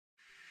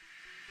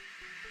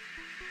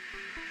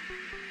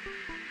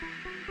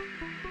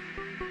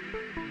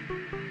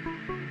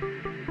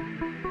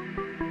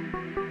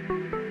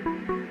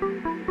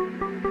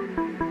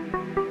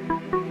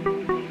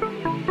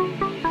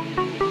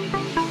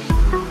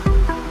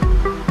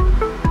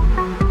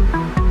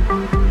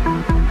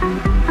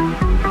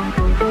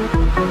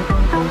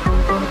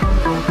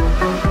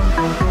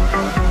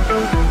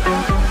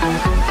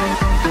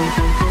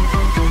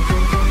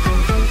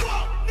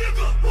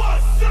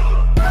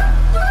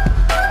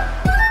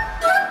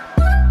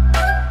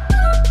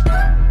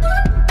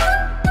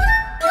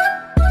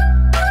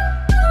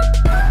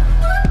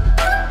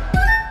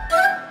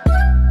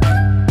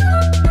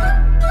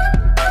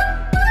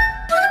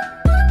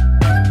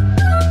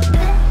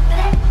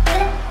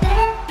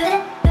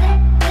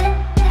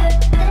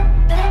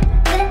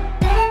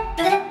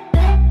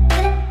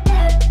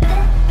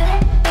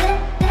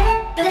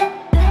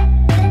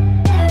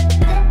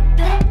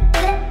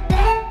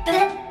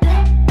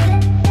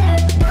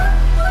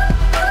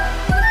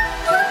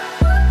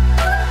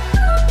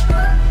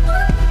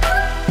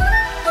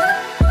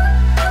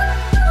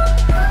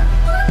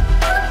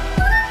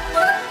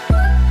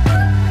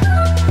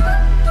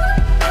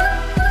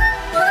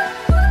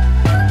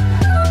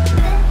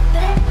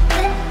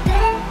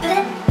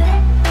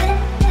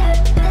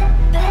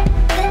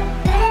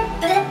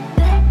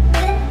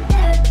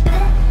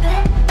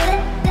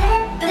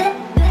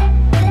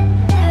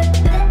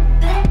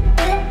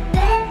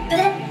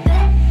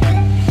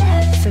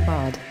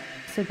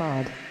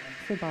Sabad,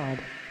 Sabad,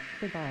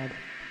 Sabad,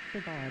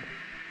 Sabad,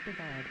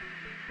 Sabad,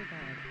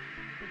 Sabad.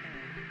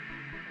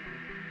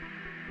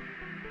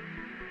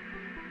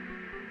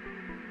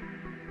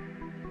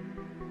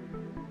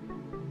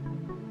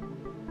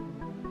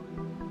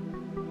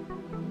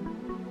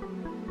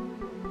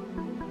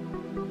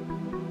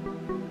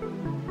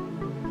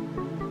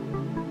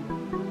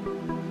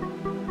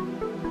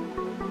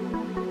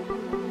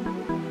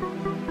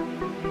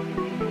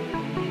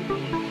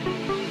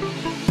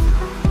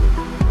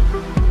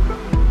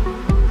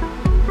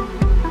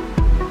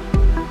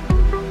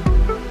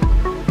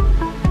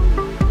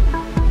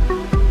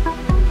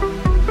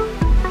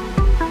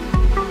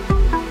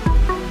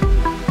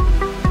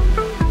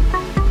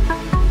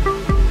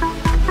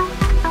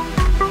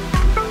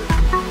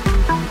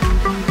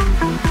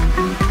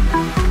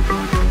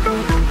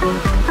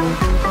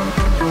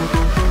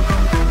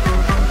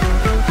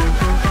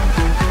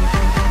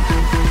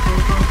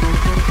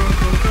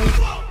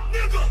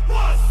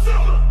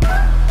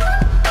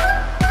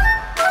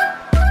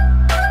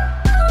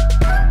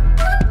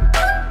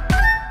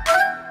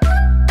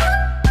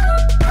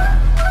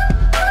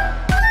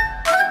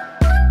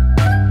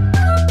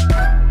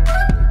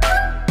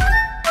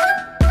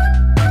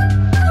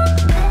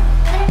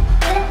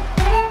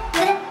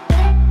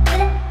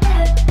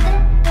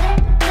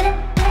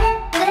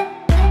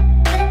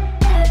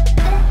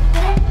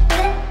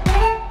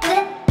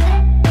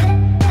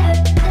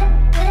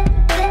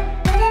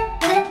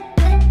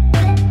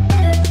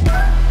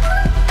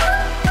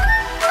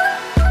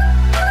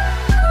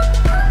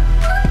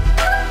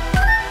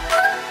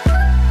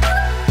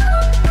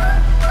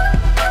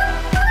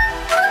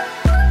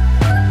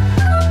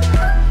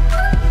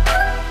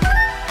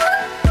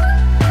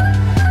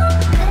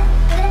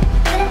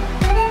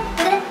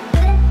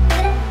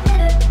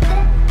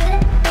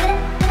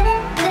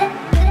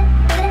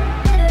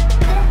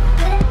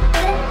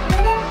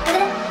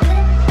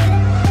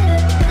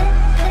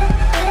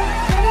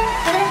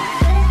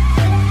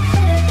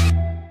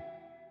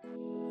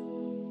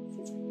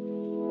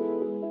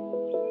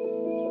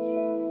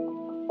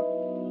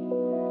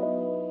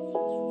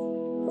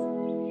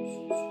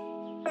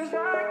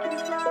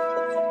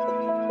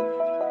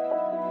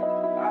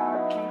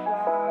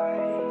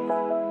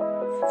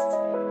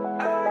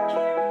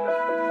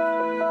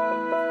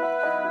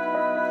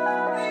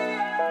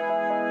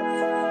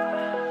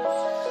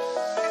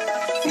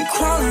 I'm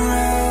crawling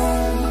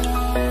around,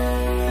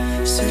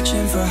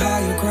 searching for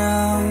higher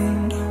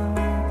ground.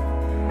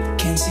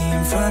 Can't see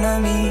in front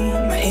of me,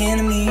 my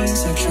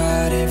enemies. I've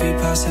tried every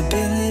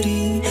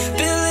possibility,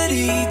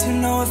 ability to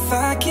know if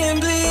I can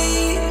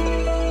bleed.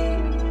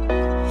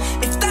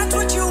 If that's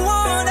what you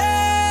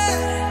wanted,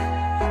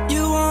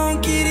 you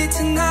won't get it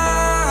tonight.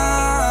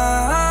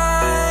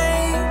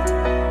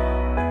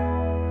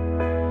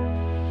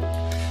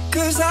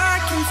 'Cause I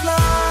can fly.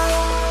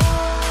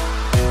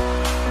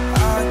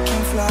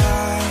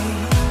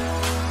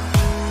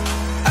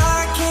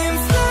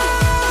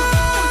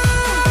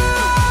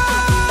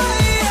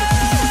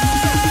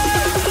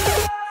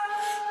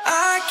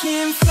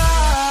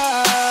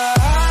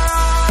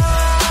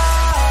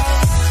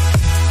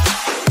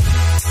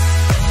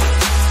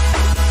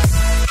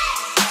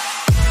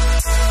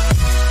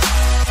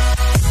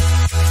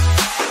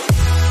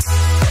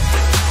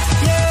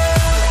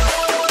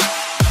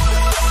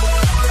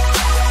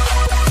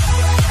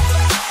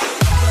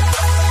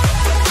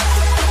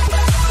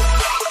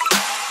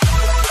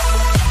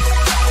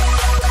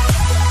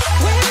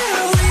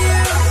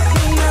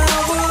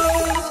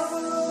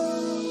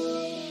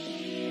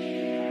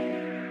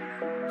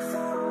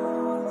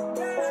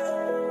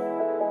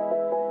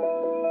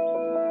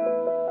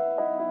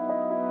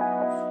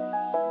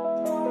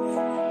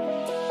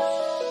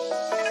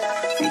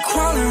 I'm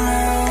crawling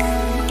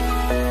around,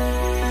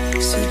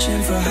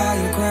 searching for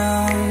higher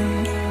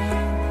ground.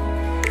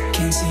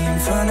 Can't see in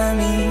front of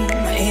me,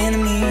 my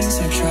enemies.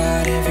 I've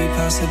tried every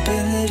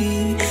possibility,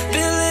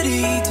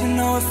 ability to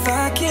know if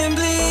I can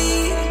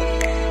bleed.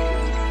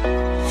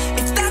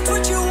 If that's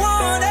what you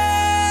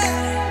wanted,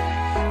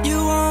 you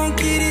won't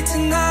get it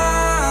tonight.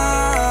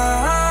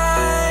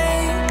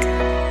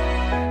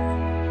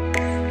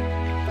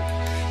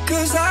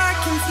 'Cause I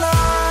can fly.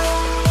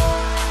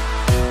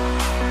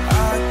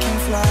 I can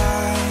fly.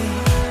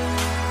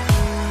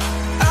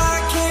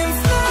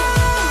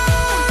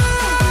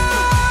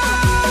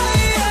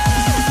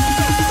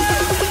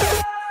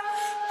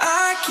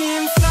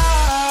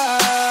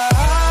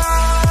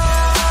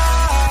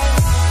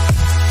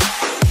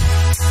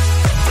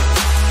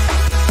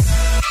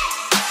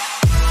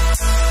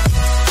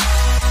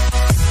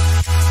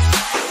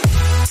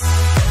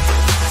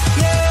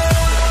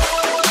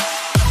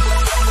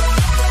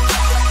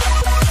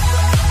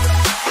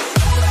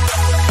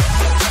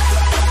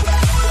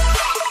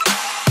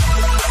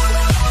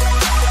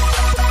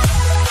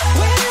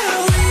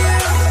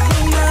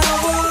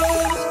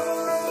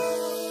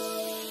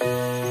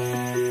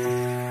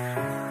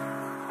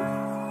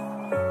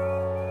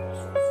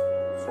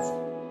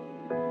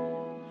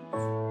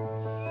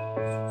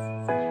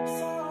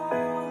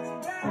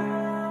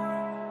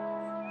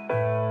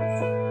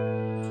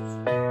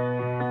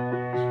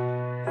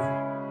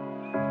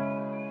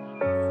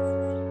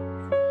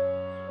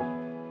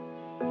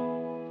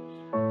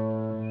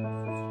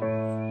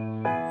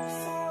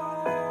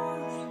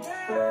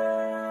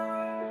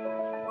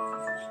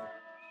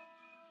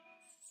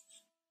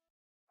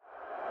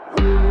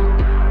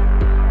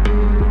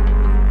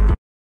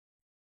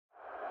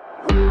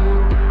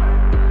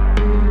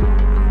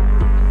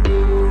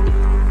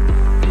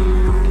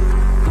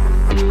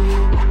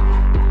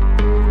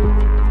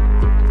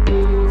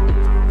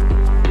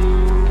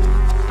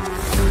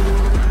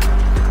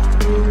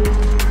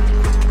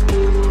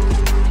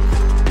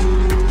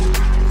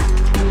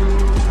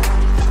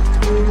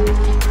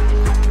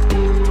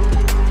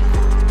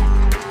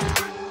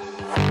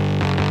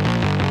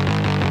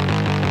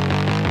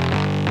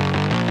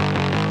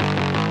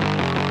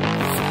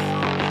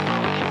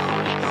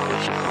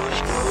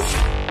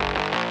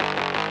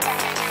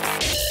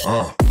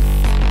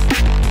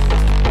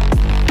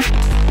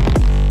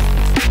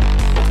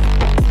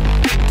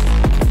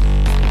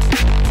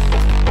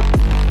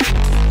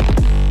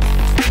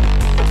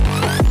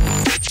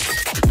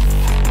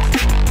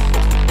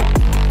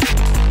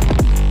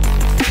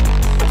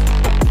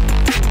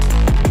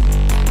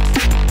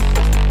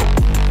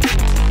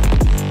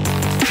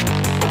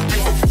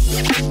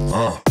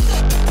 Uh-huh.